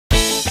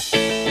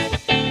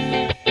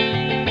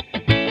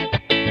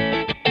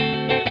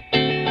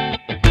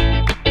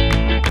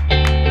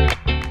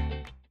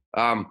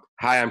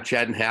Hi, I'm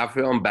Chaden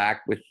Halfhill. I'm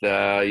back with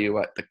you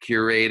at the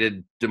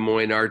curated Des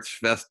Moines Arts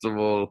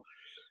Festival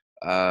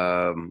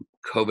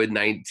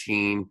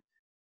COVID-19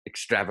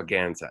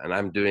 extravaganza. And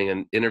I'm doing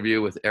an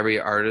interview with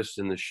every artist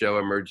in the show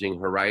Emerging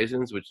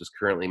Horizons, which is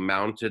currently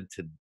mounted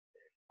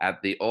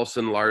at the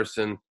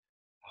Olson-Larsen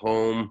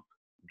Home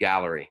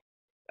Gallery.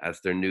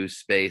 That's their new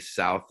space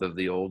south of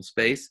the old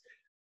space,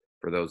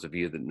 for those of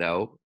you that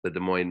know the Des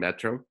Moines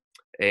Metro.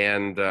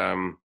 And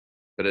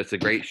but it's a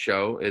great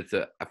show. It's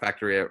a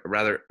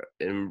rather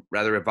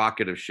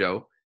evocative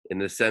show in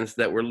the sense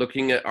that we're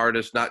looking at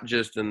artists, not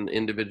just an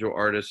individual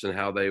artists and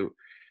how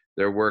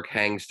their work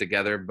hangs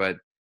together, but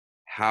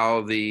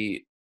how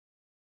the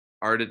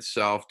art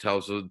itself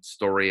tells the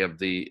story of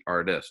the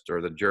artist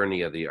or the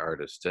journey of the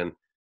artist. And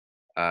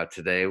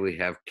today we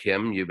have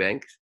Kim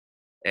Eubank,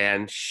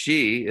 and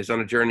she is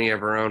on a journey of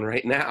her own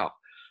right now.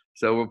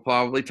 So we'll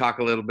probably talk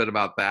a little bit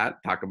about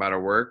that, talk about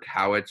her work,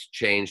 how it's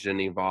changed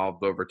and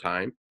evolved over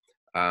time.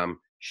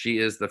 She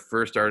is the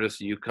first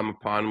artist you come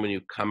upon when you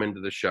come into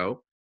the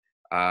show,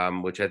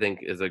 which I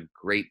think is a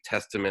great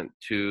testament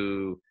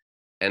to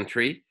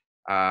entry.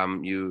 Her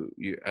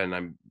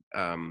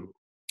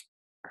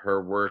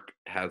work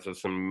has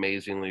this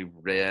amazingly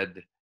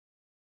read,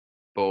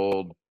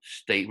 bold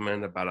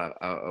statement about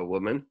a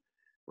woman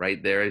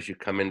right there as you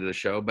come into the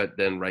show, but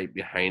then right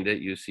behind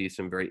it, you see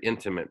some very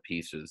intimate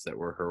pieces that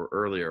were her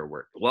earlier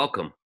work.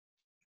 Welcome.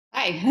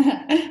 Hi,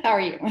 how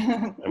are you?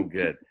 I'm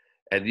good.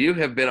 And you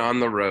have been on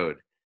the road,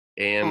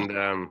 and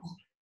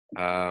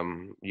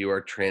you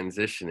are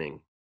transitioning,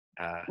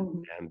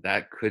 and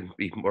that couldn't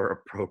be more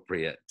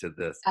appropriate to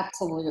this.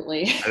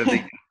 Absolutely. I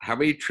think, how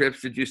many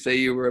trips did you say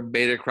you were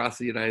made across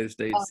the United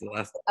States the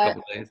last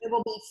couple of days? It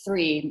will be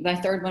three. My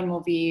third one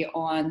will be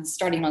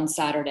starting on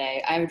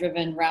Saturday. I've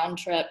driven round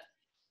trip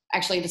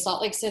actually to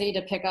Salt Lake City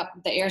to pick up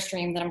the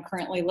Airstream that I'm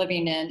currently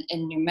living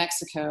in New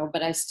Mexico,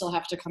 but I still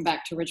have to come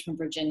back to Richmond,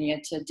 Virginia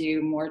to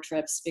do more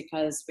trips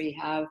because we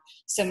have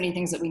so many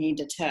things that we need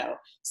to tow.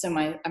 So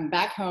I'm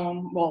back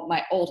home, well,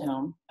 my old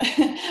home.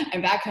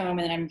 I'm back home,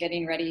 and then I'm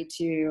getting ready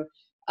to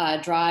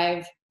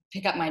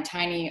pick up my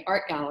tiny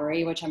art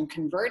gallery, which I'm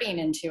converting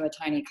into a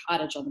tiny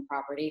cottage on the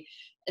property.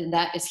 And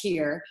that is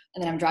here.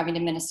 And then I'm driving to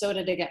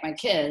Minnesota to get my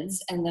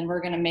kids. And then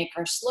we're going to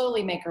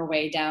slowly make our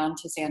way down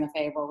to Santa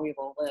Fe, where we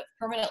will live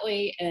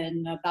permanently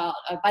in about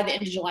by the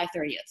end of July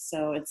 30th.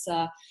 So it's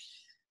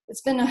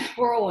been a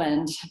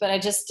whirlwind, but I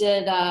just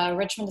did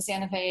Richmond to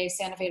Santa Fe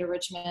to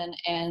Richmond,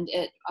 and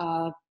it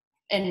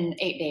in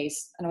 8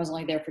 days, and I was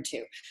only there for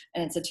 2,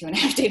 and it's a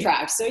 2.5-day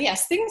drive. So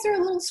yes, things are a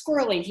little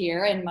squirrely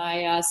here, and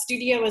my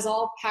studio is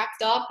all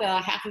packed up.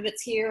 Half of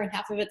it's here and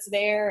half of it's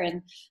there,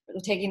 and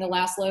we're taking the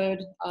last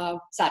load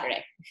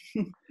Saturday.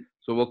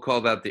 So we'll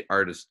call that the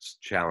Artist's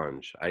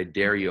Challenge. I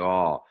dare you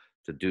all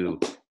to do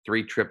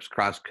 3 trips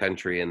cross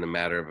country in the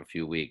matter of a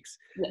few weeks.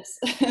 Yes.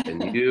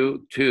 And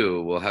you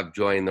too will have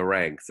joined the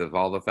ranks of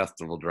all the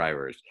festival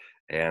drivers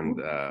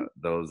and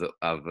those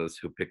of us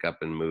who pick up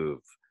and move.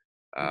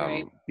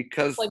 Right.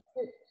 Because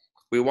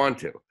we want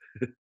to.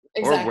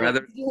 Exactly. Or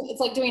rather, it's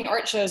like doing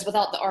art shows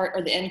without the art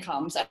or the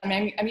incomes. I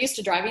mean, I'm used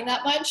to driving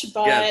that much,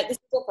 but yes, this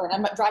is different.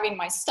 I'm driving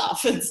my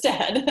stuff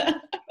instead.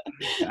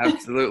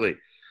 absolutely.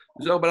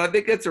 So, but I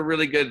think it's a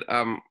really good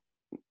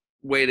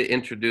way to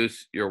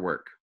introduce your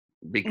work,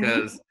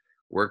 because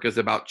work is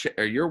about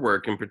or your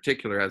work in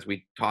particular, as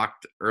we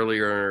talked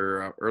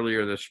earlier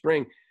this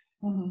spring,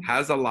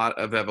 has a lot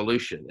of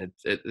evolution.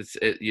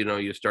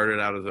 You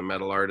started out as a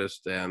metal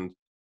artist and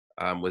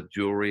with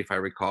jewelry, if I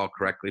recall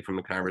correctly from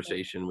the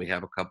conversation. We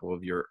have a couple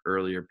of your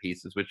earlier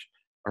pieces, which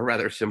are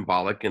rather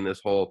symbolic in this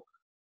whole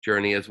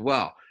journey as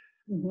well.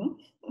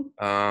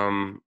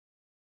 And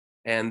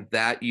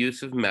that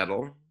use of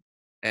metal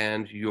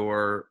and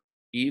your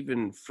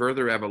even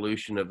further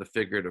evolution of the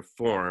figurative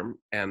form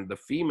and the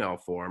female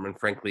form, and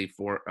frankly,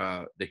 for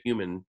the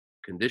human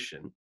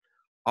condition,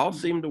 all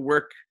seem to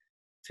work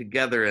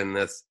together in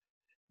this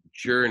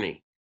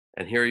journey.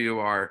 And here you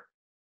are,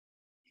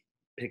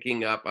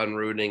 picking up,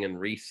 unrooting, and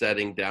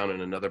resetting down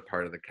in another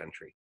part of the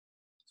country.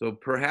 So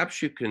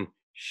perhaps you can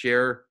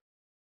share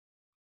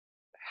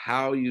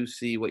how you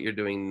see what you're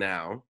doing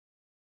now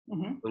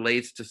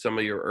relates to some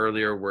of your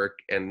earlier work,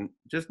 and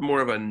just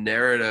more of a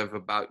narrative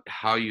about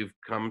how you've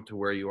come to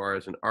where you are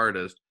as an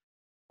artist.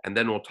 And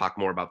then we'll talk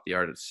more about the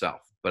art itself.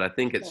 But I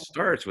think it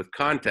starts with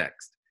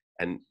context,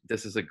 and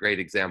this is a great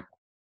example.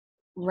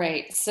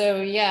 Right. So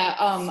yeah,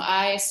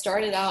 I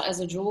started out as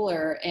a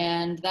jeweler,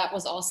 and that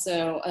was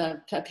also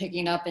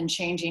picking up and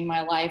changing my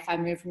life. I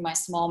moved from my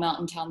small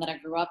mountain town that I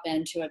grew up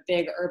in to a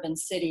big urban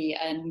city,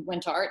 and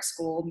went to art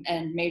school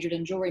and majored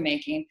in jewelry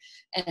making,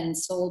 and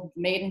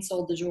made and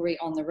sold the jewelry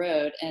on the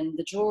road. And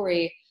the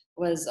jewelry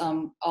was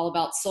all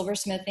about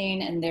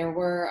silversmithing, and there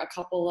were a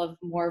couple of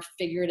more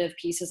figurative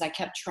pieces. I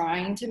kept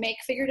trying to make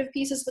figurative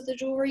pieces with the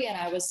jewelry, and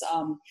I was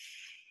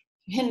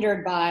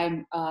hindered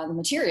by the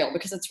material,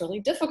 because it's really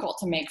difficult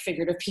to make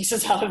figurative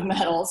pieces out of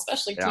metal,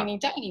 especially Yeah. teeny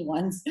tiny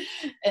ones.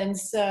 And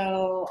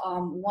so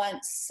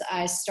once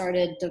I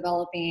started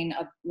developing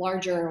a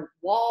larger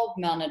wall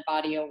mounted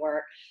body of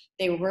work,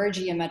 they were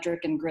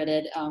geometric and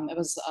gridded. It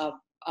was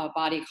a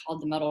body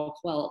called the Metal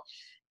Quilt.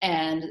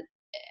 And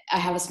I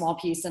have a small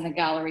piece in the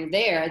gallery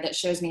there that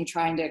shows me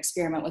trying to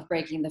experiment with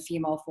breaking the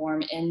female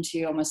form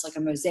into almost like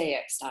a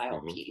mosaic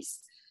style piece.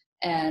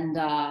 And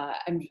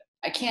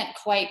I can't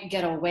quite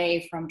get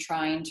away from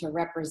trying to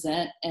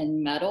represent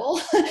in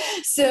metal.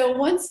 So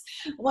once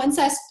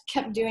I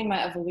kept doing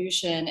my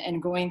evolution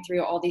and going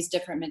through all these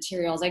different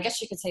materials, I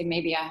guess you could say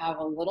maybe I have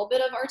a little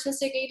bit of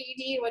artistic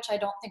ADD, which I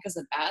don't think is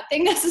a bad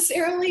thing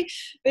necessarily,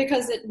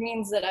 because it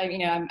means that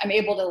I'm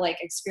able to like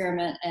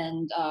experiment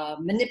and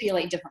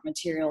manipulate different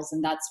materials.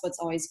 And that's what's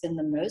always been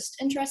the most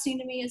interesting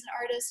to me as an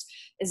artist,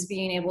 is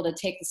being able to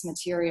take this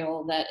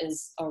material that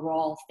is a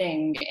raw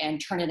thing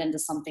and turn it into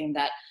something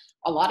that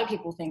a lot of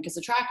people think is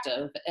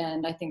attractive.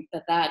 And I think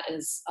that that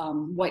is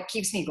what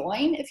keeps me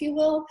going, if you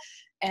will.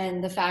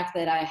 And the fact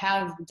that I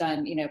have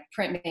done,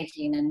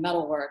 printmaking and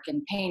metalwork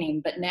and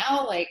painting, but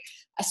now like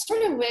I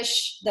sort of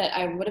wish that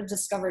I would have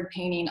discovered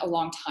painting a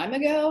long time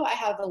ago. I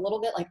have a little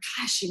bit like,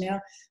 gosh,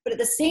 but at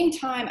the same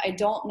time, I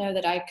don't know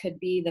that I could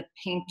be the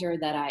painter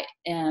that I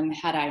am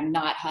had I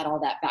not had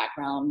all that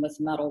background with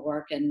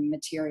metalwork and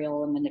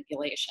material and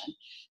manipulation.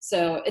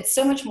 So it's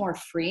so much more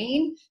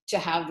freeing to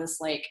have this,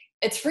 like,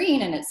 it's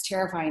freeing and it's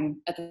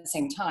terrifying at the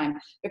same time,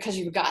 because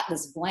you've got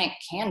this blank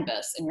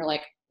canvas and you're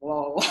like,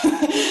 whoa,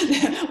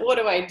 what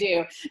do I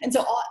do? And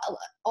so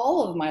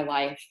all of my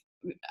life,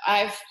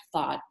 I've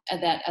thought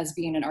that as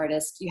being an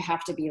artist, you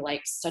have to be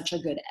like such a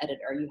good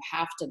editor. You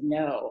have to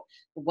know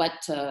what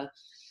to,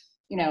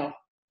 you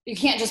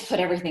can't just put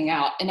everything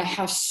out. And I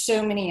have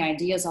so many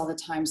ideas all the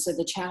time. So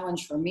the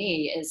challenge for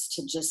me is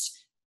to just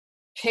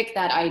pick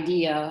that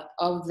idea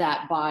of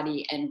that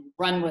body and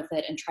run with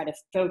it and try to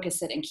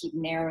focus it and keep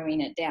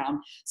narrowing it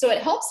down. So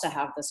it helps to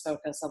have this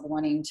focus of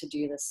wanting to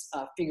do this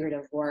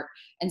figurative work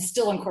and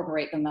still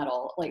incorporate the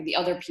metal. Like the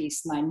other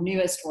piece, my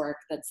newest work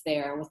that's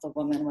there with the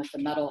woman with the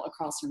metal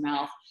across her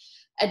mouth,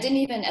 I didn't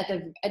even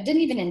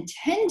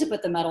intend to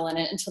put the metal in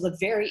it until the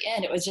very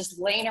end. It was just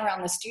laying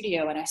around the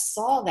studio and I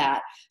saw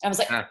that and I was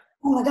like,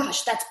 oh my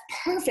gosh, that's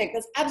perfect.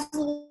 That's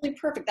absolutely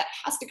perfect. That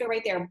has to go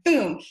right there.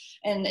 Boom.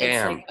 And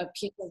it's like a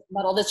piece of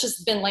metal that's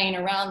just been laying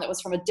around that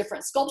was from a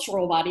different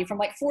sculptural body from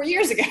like 4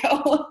 years ago.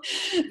 But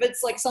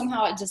it's like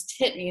somehow it just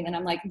hit me. And then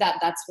I'm like,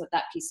 that's what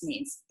that piece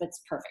means. That's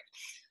perfect.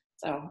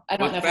 So I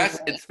don't know.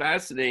 It's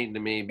fascinating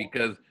to me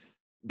because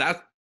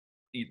that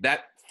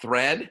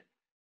thread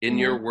in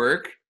your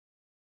work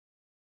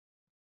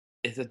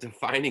is a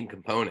defining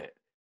component,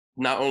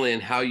 not only in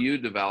how you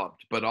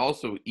developed, but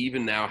also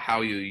even now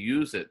how you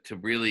use it to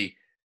really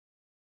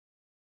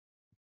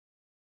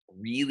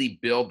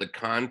build the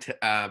content,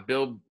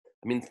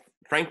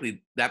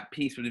 frankly, that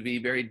piece would be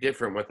very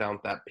different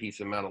without that piece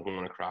of metal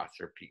going across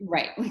your piece.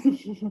 Right.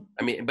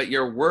 But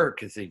your work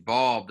has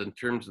evolved in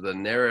terms of the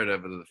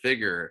narrative of the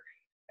figure.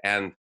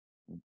 And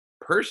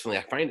personally,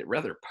 I find it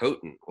rather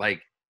potent,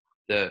 like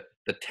the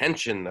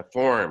tension, the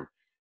form,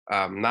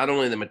 not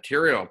only the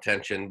material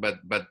tension,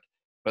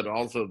 but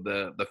also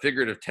the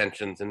figurative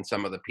tensions in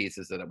some of the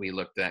pieces that we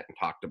looked at and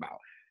talked about.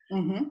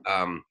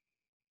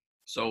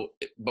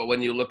 But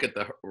when you look at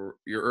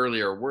your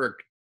earlier work,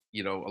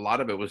 a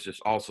lot of it was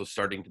just also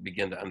starting to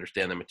begin to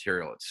understand the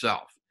material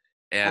itself.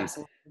 And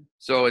Absolutely.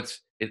 So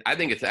I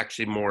think it's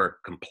actually more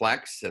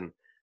complex and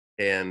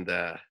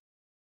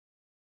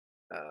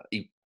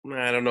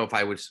I don't know if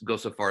I would go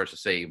so far as to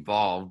say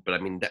evolved,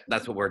 but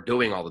that's what we're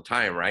doing all the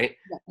time, right?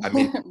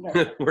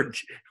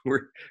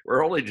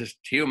 We're only just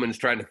humans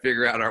trying to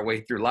figure out our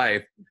way through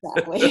life.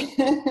 Exactly.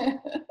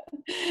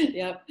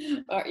 Yep.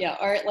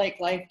 Art, like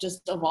life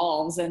just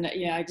evolves, and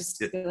I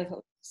just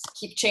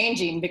keep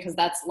changing because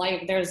that's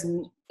life. There's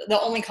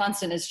the only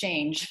constant is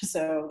change.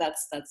 So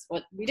that's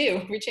what we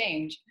do. We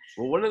change.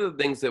 Well, one of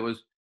the things that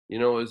was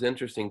was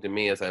interesting to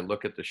me as I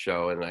look at the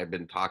show, and I've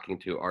been talking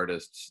to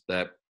artists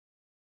that.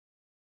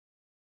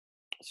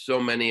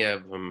 So many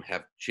of them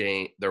have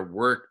changed, their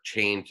work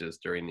changes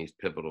during these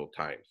pivotal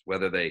times,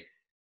 whether they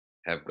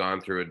have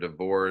gone through a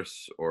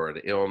divorce or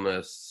an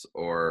illness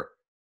or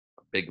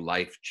a big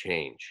life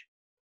change.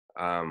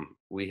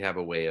 We have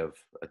a way of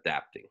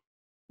adapting.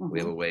 We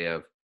have a way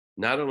of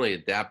not only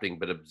adapting,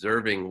 but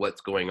observing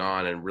what's going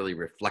on and really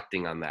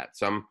reflecting on that.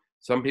 Some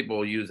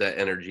people use that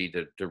energy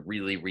to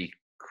really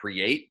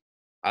recreate.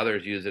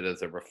 Others use it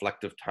as a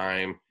reflective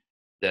time.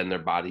 Then their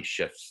body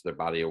shifts, their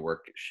body of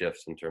work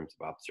shifts in terms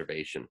of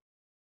observation.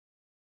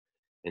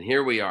 And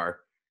here we are,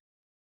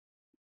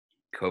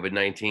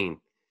 COVID-19.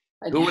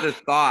 Who would have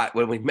thought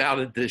when we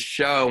mounted this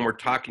show and we're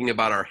talking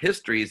about our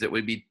histories that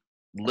we'd be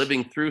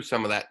living through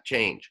some of that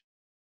change?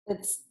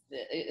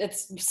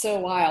 It's so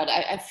wild.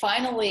 I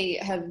finally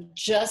have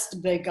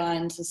just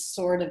begun to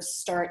sort of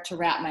start to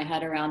wrap my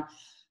head around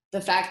the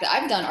fact that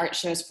I've done art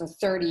shows for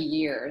 30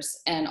 years,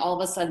 and all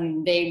of a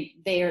sudden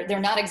they're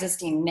not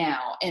existing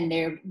now, and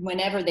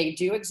whenever they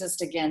do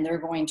exist again, they're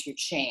going to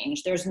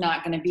change. There's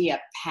not going to be a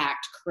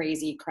packed,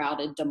 crazy,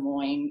 crowded Des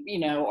Moines,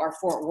 or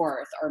Fort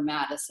Worth or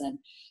Madison,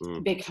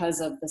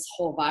 because of this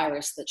whole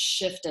virus that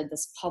shifted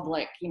this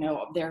public,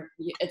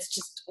 it's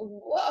just,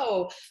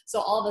 whoa.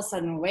 So all of a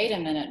sudden, wait a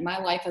minute, my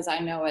life as I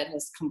know it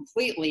has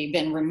completely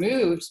been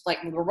removed, like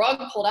the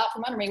rug pulled out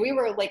from under me. We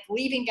were like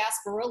leaving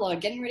Gasparilla,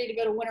 getting ready to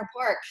go to Winter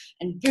Park,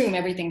 and boom,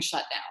 everything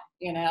shut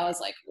down. I was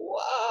like,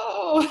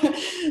 whoa.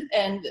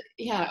 And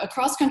yeah, a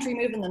cross-country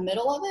move in the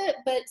middle of it,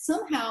 but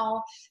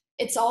somehow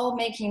it's all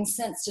making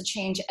sense to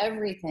change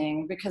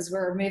everything, because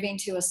we're moving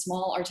to a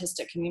small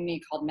artistic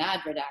community called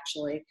Madrid,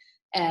 actually.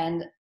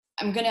 And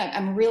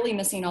I'm really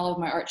missing all of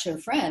my art show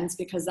friends,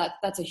 because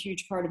that's a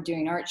huge part of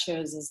doing art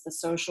shows, is the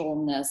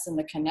socialness and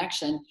the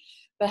connection.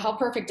 But how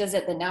perfect is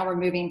it that now we're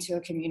moving to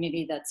a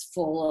community that's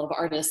full of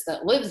artists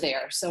that live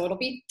there? So it'll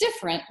be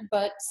different,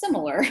 but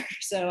similar.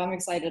 So I'm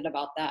excited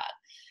about that.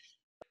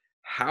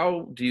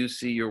 How do you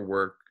see your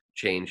work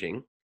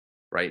changing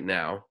right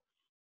now?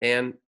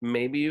 And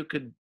maybe you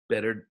could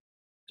better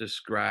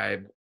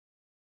describe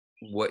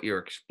what you're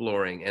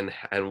exploring and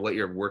what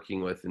you're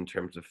working with in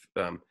terms of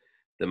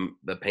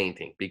the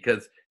painting,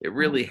 because it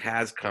really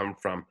has come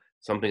from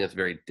something that's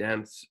very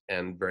dense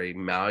and very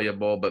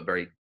malleable, but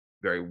very,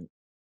 very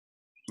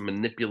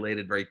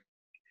manipulated, very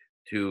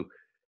to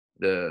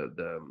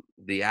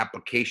the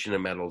application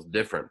of metal is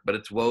different, but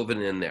it's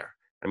woven in there.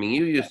 I mean,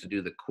 you used to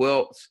do the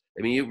quilts.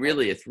 I mean,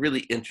 it's really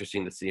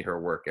interesting to see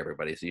her work,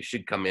 everybody. So you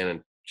should come in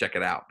and check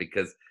it out,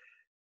 because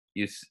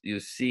you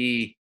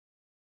see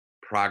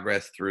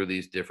progress through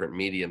these different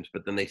mediums,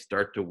 but then they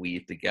start to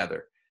weave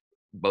together,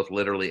 both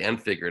literally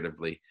and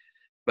figuratively.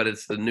 But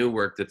it's the new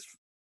work that's,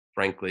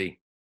 frankly,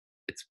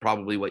 it's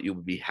probably what you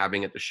would be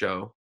having at the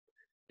show.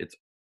 It's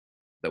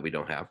that we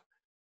don't have.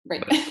 Right.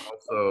 But it's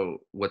also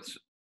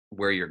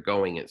where you're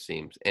going, it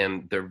seems.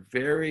 And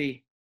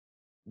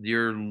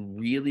you're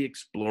really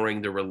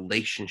exploring the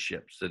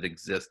relationships that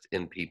exist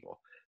in people.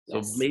 So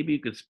Yes. maybe you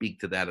could speak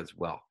to that as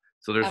well.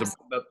 So there's about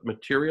the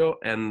material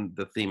and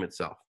the theme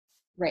itself.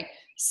 Right.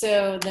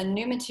 So the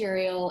new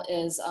material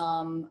is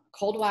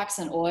cold wax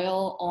and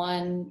oil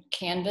on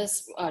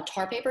canvas,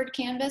 tar papered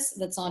canvas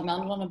that's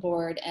mounted on a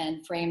board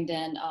and framed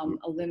in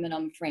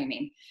aluminum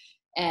framing.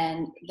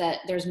 And that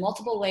there's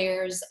multiple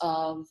layers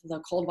of the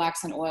cold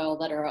wax and oil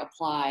that are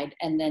applied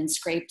and then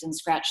scraped and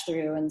scratched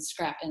through and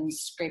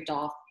scraped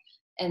off.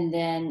 And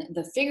then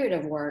the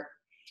figurative work,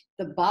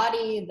 the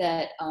body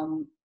that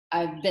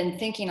I've been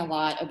thinking a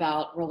lot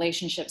about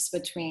relationships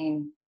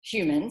between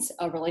humans,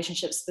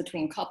 relationships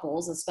between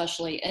couples,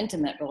 especially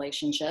intimate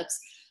relationships,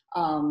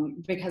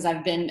 because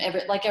I've been,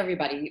 like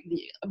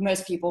everybody,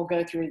 most people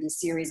go through these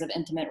series of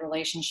intimate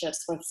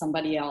relationships with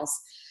somebody else.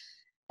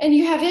 And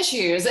you have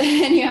issues,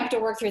 and you have to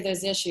work through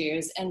those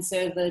issues. And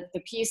so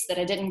the piece that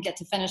I didn't get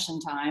to finish in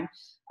time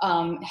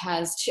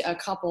has a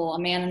couple, a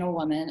man and a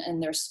woman,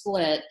 and they're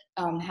split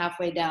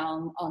halfway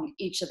down on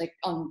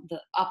the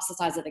opposite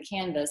sides of the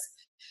canvas.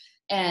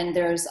 And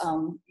there's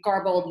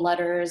garbled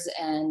letters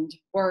and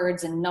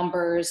words and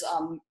numbers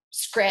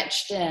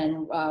scratched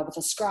in with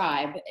a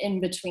scribe in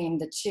between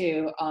the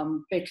two,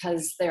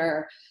 because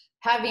they're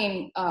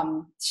having,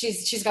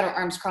 she's got her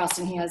arms crossed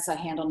and he has a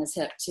hand on his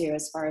hip too,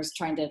 as far as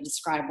trying to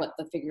describe what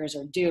the figures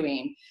are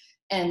doing.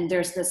 And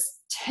there's this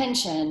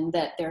tension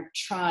that they're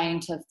trying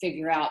to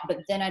figure out.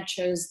 But then I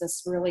chose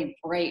this really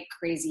bright,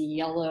 crazy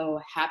yellow,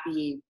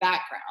 happy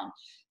background.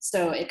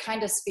 So it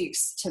kind of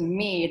speaks to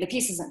me. The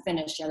piece isn't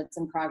finished yet, it's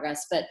in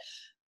progress, but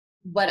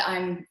what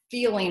I'm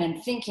feeling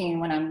and thinking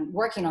when I'm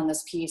working on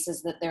this piece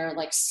is that there are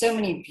like so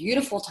many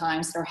beautiful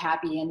times that are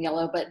happy and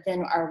yellow, but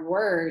then our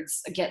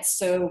words get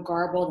so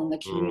garbled and the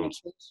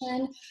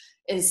communication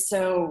is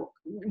so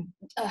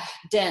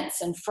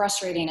dense and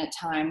frustrating at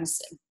times,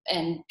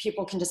 and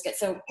people can just get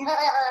so,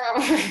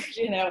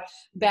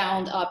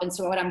 bound up. And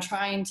so what I'm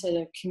trying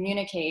to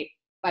communicate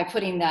by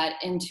putting that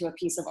into a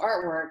piece of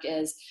artwork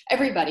is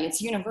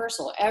it's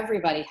universal.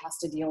 Everybody has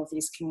to deal with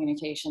these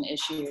communication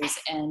issues.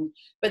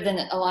 But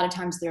then a lot of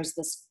times there's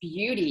this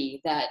beauty,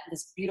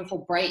 this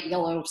beautiful bright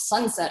yellow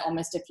sunset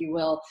almost, if you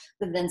will,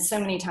 but then so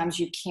many times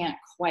you can't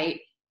quite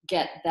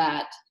get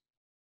to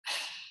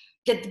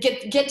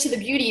the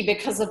beauty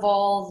because of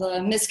all the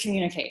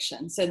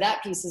miscommunication. So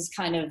that piece is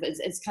kind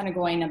of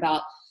going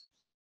about,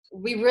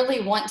 we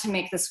really want to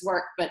make this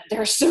work, but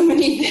there are so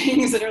many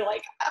things that are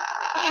like,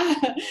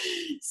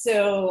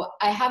 So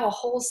I have a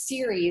whole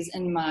series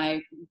in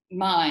my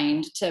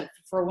mind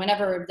for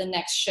whenever the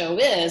next show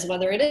is,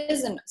 whether it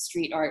is a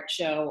street art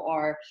show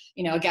or,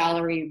 a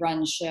gallery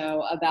run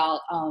show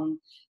about,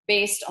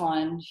 based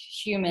on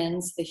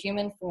humans, the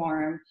human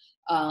form,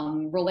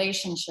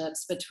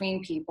 relationships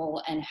between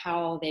people and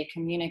how they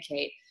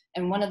communicate.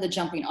 And one of the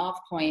jumping off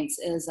points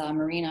is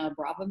Marina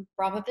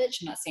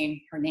Bravovich. I'm not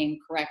saying her name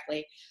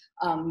correctly,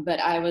 but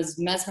I was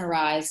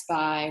mesmerized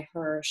by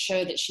her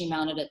show that she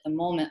mounted at the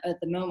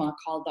MoMA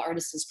called The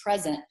Artist is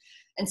Present.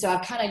 And so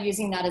I'm kind of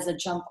using that as a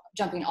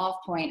jumping off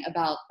point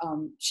about,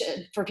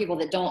 for people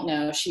that don't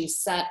know, she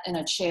sat in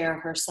a chair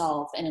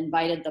herself and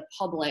invited the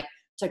public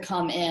to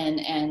come in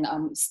and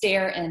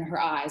stare in her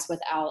eyes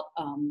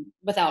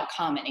without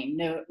commenting,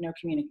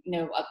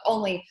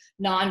 only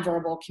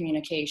nonverbal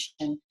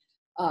communication,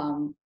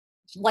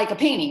 like a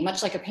painting,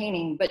 much like a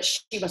painting, but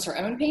she was her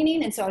own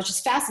painting. And so I was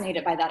just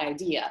fascinated by that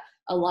idea,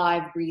 a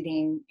live,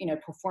 breathing,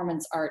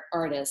 performance art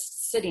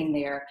artist sitting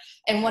there.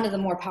 And one of the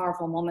more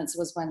powerful moments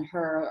was when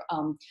her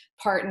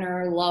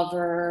partner,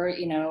 lover,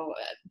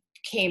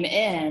 came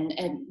in,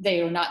 and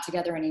they were not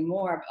together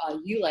anymore.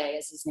 Yule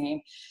is his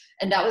name.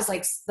 And that was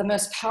like the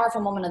most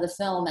powerful moment of the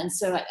film. And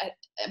so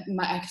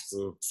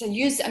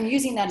I'm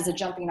using that as a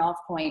jumping off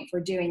point for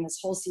doing this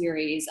whole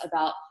series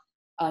about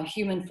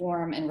human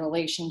form and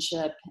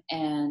relationship,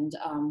 and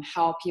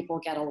how people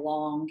get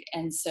along.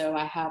 And so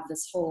I have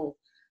this whole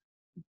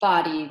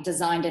body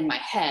designed in my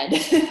head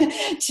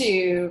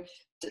to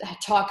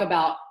talk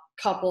about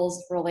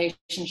couples,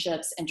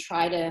 relationships, and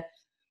try to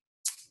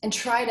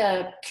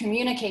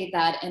communicate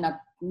that in a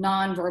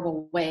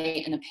nonverbal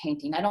way in a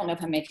painting. I don't know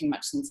if I'm making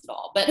much sense at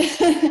all, but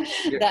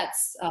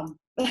that's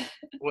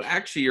well,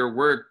 actually your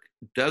work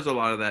does a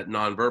lot of that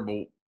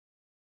nonverbal.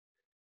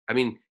 I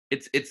mean,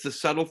 it's the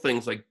subtle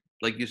things, like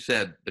you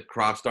said, the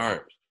crossed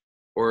arms,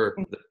 or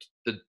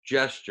the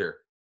gesture,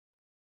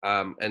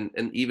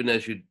 and even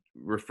as you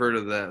refer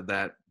to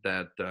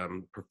that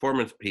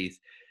performance piece,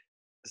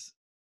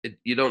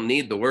 you don't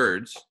need the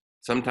words.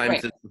 Sometimes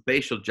right. It's the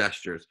facial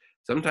gestures.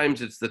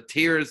 Sometimes it's the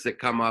tears that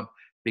come up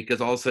because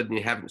all of a sudden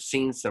you haven't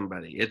seen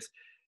somebody.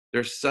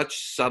 There's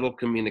such subtle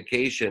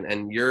communication,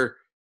 and your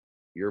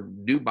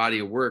new body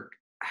of work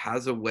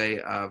has a way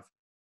of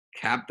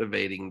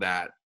captivating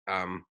that,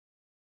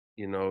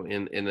 in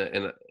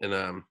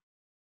a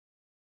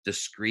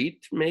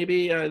discreet,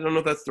 maybe, I don't know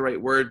if that's the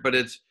right word, but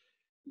it's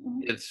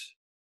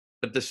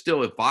but they're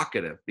still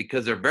evocative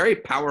because they're very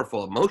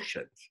powerful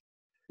emotions.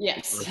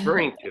 Yes.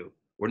 Referring to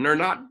when they're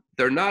not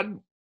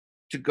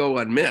to go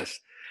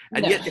unmissed.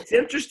 And yet it's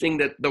interesting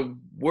that the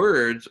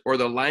words or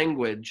the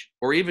language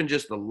or even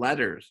just the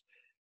letters,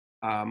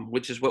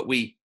 which is what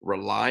we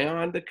rely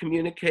on to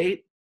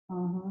communicate,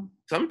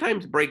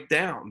 sometimes break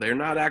down. They're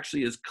not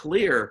actually as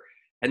clear,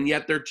 and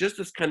yet they're just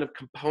this kind of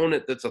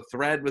component that's a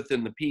thread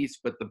within the piece.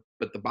 But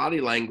the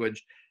body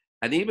language,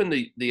 and even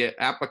the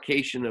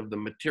application of the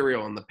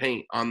material and the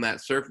paint on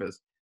that surface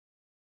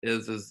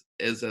is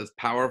as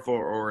powerful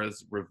or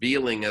as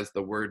revealing as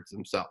the words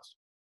themselves.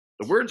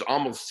 The words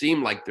almost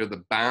seem like they're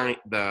the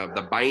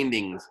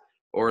bindings,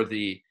 or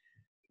the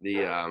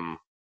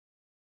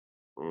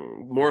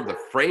more of the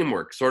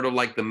framework, sort of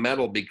like the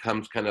metal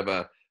becomes kind of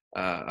a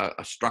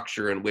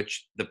structure in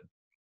which the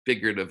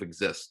figurative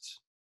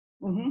exists.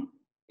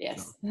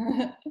 Yes.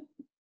 So,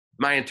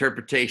 my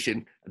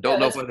interpretation. I don't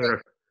know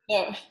whether.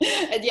 No.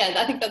 Yeah,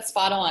 I think that's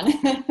spot on.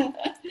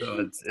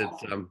 So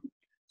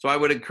so I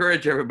would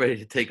encourage everybody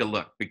to take a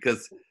look,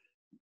 because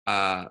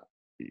to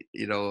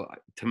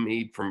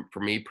me, for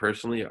me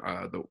personally,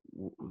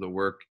 the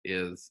work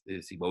is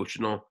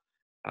emotional,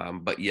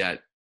 but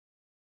yet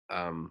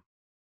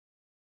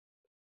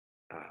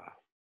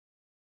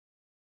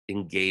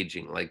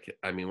engaging. Like,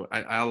 I mean,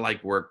 I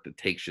like work that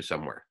takes you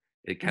somewhere.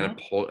 It kind of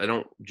I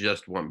don't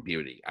just want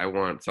beauty. I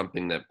want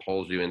something that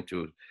pulls you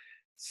into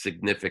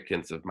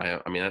significance of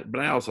my. I mean, but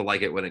I also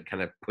like it when it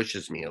kind of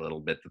pushes me a little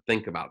bit to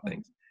think about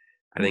things.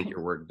 I think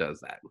your work does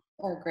that.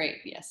 Oh, great.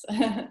 Yes.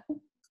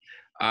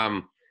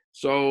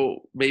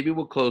 So maybe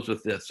we'll close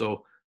with this.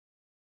 So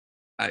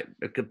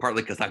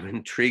partly because I'm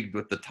intrigued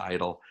with the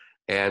title,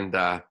 and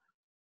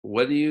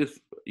what do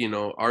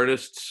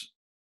artists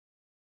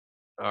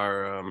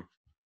are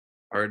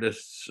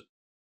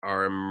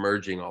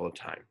emerging all the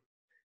time.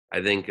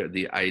 I think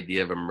the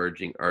idea of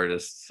emerging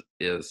artists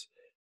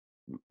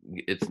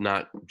it's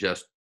not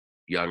just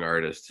young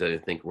artists. I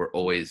think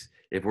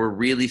if we're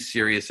really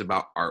serious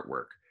about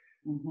artwork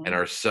and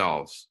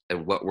ourselves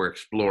and what we're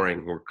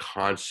exploring, we're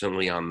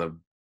constantly on the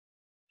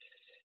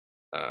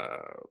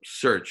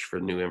search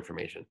for new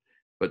information.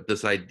 But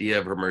this idea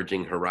of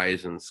emerging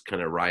horizons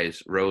kind of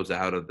rose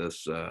out of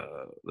this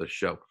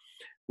show.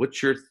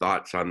 What's your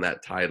thoughts on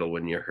that title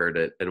when you heard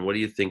it, and what do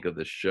you think of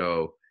the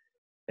show,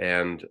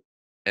 and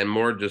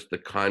more just the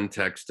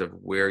context of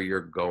where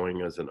you're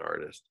going as an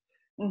artist?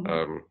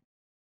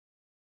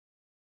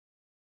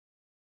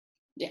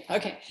 Yeah.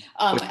 Okay.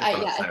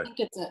 I think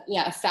it's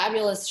a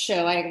fabulous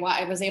show.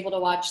 I was able to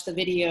watch the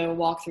video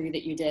walkthrough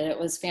that you did. It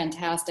was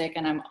fantastic,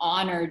 and I'm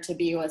honored to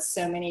be with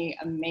so many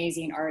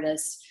amazing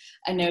artists.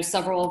 I know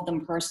several of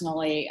them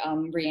personally,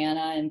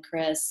 Brianna and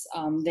Chris.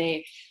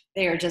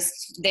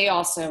 They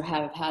also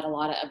have had a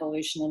lot of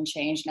evolution and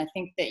change, and I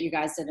think that you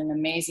guys did an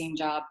amazing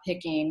job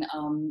picking,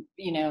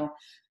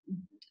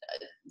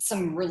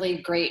 some really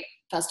great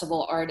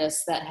festival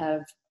artists that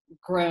have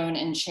grown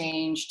and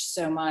changed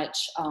so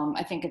much.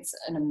 I think it's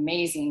an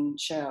amazing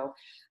show.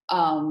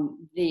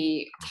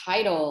 The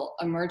title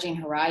Emerging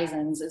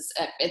Horizons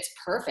it's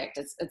perfect.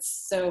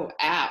 It's so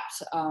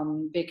apt,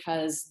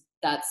 because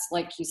that's,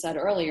 like you said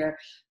earlier,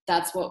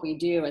 that's what we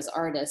do as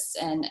artists.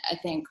 And I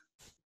think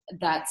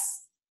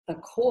that's the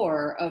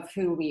core of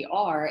who we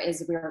are,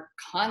 is we're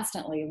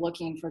constantly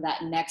looking for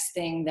that next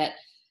thing that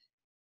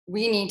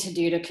we need to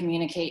do to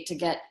communicate, to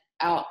get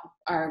out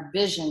our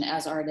vision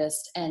as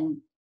artists, and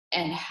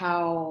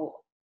how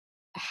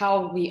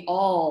we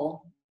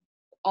all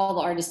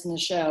the artists in the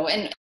show,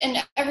 and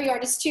every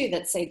artist too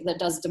that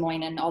does Des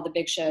Moines and all the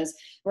big shows,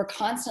 we're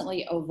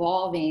constantly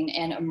evolving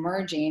and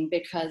emerging,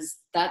 because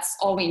that's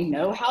all we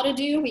know how to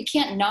do. We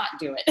can't not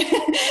do it.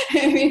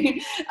 I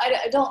mean,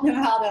 I don't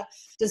know how to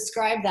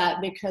describe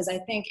that, because I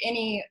think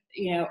any,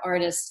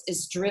 artist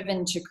is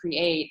driven to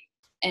create.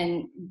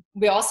 And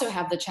we also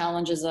have the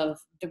challenges of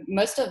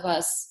most of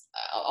us,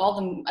 I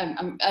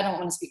don't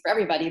want to speak for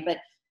everybody, but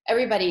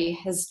everybody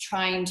is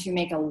trying to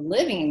make a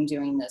living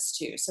doing this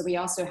too. So we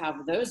also have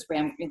those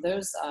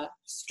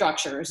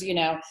structures,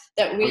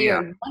 that we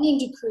are wanting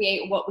to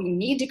create what we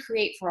need to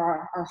create for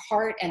our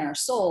heart and our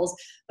souls.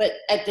 But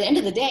at the end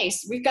of the day,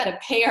 we've got to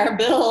pay our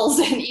bills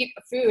and eat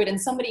food, and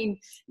somebody,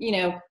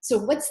 so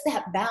what's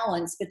that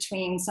balance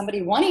between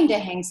somebody wanting to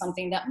hang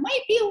something that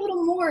might be a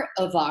little more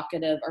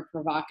evocative or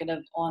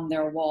provocative on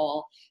their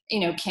wall?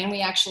 Can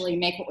we actually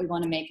make what we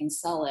want to make and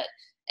sell it?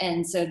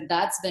 And so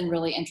that's been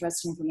really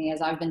interesting for me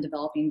as I've been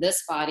developing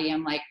this body.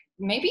 I'm like,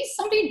 maybe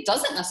somebody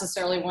doesn't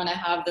necessarily want to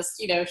have this,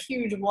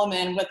 huge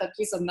woman with a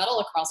piece of metal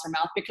across her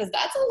mouth, because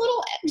that's a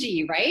little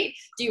edgy, right?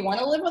 Do you want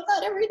to live with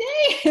that every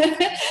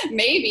day?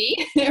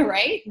 Maybe,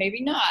 right?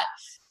 Maybe not.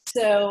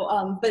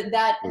 So, but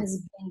that has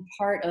been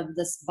part of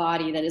this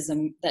body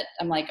that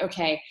I'm like,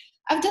 okay,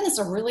 I've done this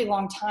a really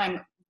long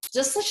time.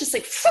 Let's just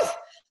like,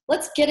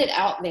 let's get it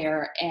out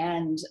there,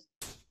 and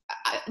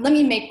let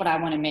me make what I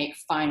want to make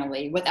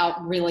finally,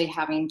 without really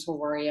having to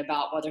worry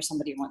about whether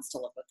somebody wants to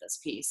live with this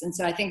piece. And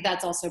so I think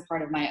that's also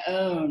part of my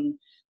own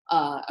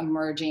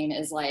emerging,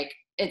 is like,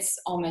 it's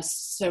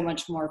almost so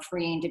much more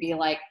freeing to be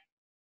like,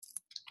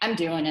 I'm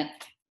doing it,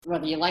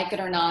 whether you like it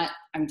or not,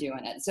 I'm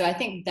doing it. So I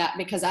think that,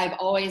 because I've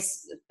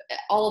always,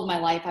 all of my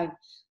life, I've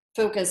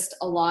focused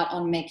a lot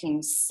on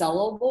making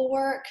sellable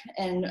work.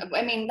 And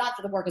I mean, not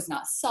that the work is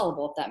not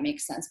sellable, if that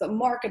makes sense, but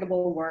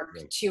marketable work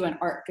to an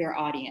art fair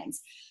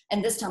audience.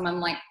 And this time I'm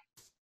like,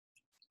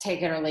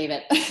 take it or leave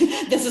it.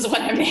 This is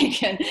what I'm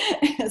making.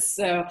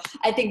 So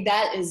I think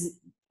that is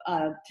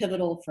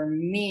pivotal for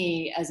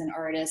me as an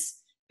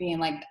artist, being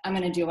like, I'm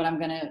going to do what I'm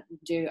going to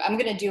do. I'm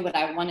going to do what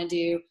I want to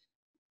do.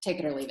 Take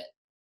it or leave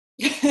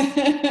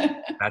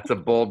it. That's a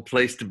bold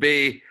place to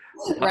be.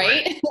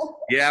 Right?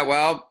 Yeah,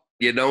 well,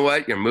 you know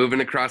what? You're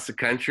moving across the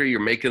country. You're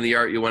making the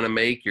art you want to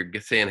make. You're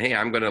saying, hey,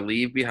 I'm going to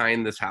leave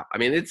behind this house. I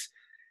mean,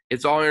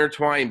 it's all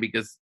intertwined,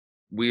 because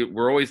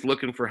we're always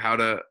looking for how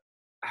to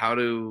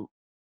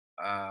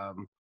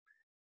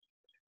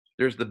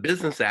there's the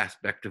business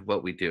aspect of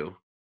what we do,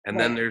 and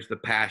then there's the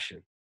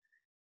passion.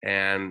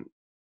 And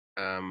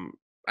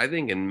I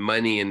think in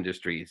many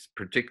industries,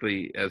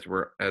 particularly as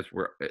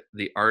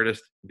the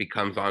artist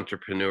becomes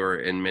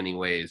entrepreneur in many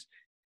ways,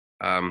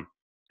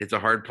 it's a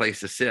hard place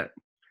to sit.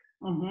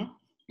 Mm-hmm.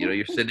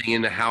 You're sitting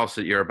in the house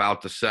that you're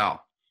about to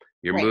sell.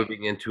 You're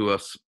moving into a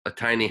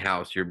tiny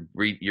house. You're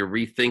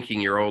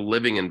rethinking your own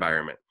living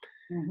environment.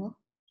 Mm-hmm.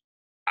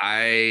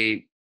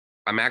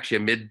 I'm actually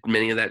amid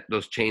many of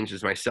those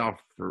changes myself.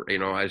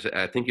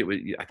 I think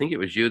it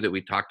was you that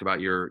we talked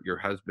about, your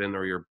husband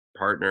or your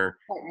partner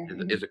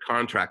is a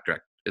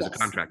contractor. Is a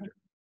contractor.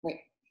 Right.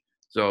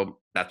 So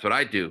that's what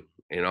I do.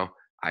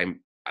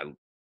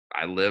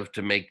 I live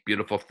to make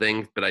beautiful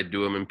things, but I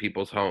do them in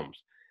people's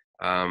homes.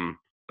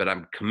 But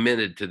I'm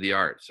committed to the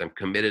arts. I'm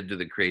committed to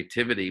the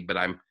creativity, but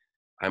I'm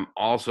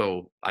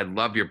also, I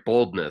love your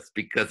boldness,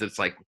 because it's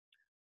like,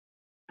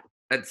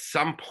 at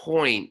some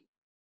point,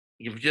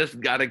 you've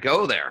just got to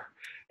go there.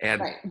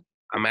 And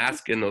I'm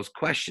asking those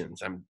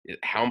questions.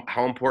 How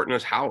important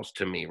is house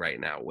to me right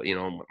now?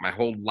 My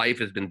whole life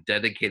has been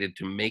dedicated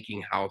to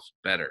making house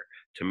better,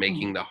 to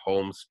making the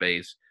home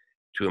space,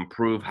 to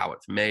improve how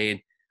it's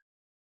made.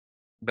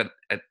 But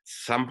at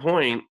some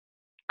point,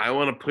 I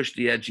want to push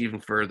the edge even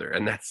further.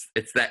 And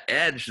it's that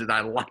edge that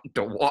I like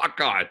to walk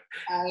on.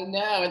 I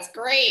know, it's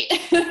great.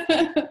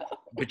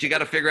 But you got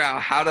to figure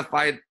out how to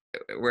find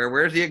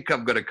where's the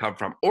income going to come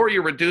from, or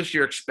you reduce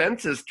your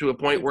expenses to a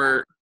point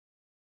where,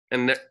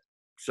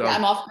 so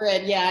I'm off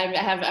grid. Yeah,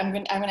 I'm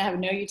going to have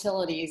no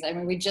utilities. I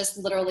mean, we just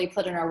literally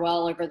put in our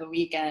well over the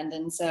weekend,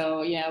 and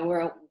so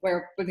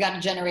we've got a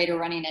generator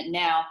running it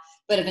now,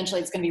 but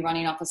eventually it's going to be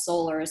running off of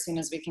solar as soon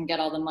as we can get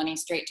all the money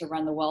straight to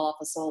run the well off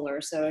of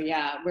solar. So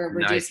yeah, we're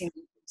reducing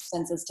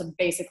expenses to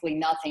basically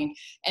nothing.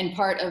 And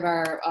part of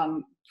our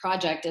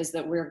project is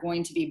that we're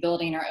going to be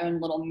building our own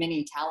little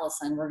mini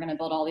Taliesin. We're going to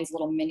build all these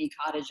little mini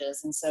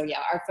cottages. And so, yeah,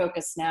 our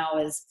focus now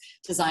is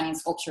designing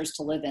sculptures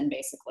to live in,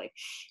 basically.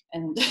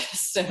 And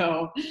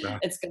so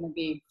it's going to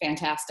be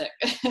fantastic.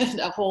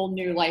 A whole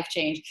new life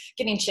change,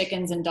 getting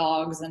chickens and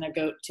dogs and a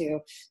goat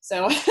too.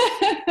 So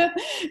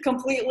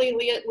completely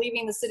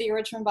leaving the city of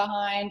Richmond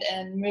behind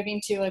and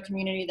moving to a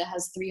community that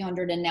has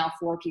 300 and now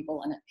 4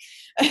 people in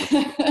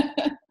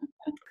it.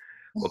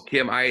 Well,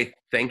 Kim, I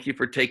thank you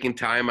for taking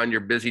time on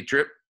your busy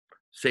trip.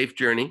 Safe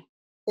journey.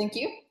 Thank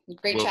you.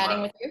 Great We'll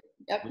chatting with you.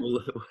 Yep.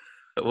 we'll,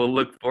 we'll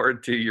look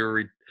forward to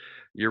your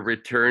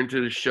return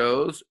to the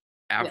shows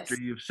after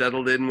Yes. you've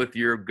settled in with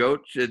your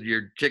goats and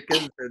your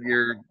chickens and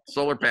your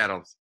solar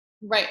panels.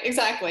 Right.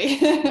 Exactly.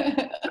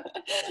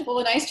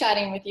 Well, nice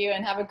chatting with you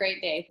and have a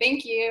great day.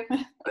 Thank you.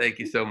 Thank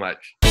you so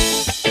much.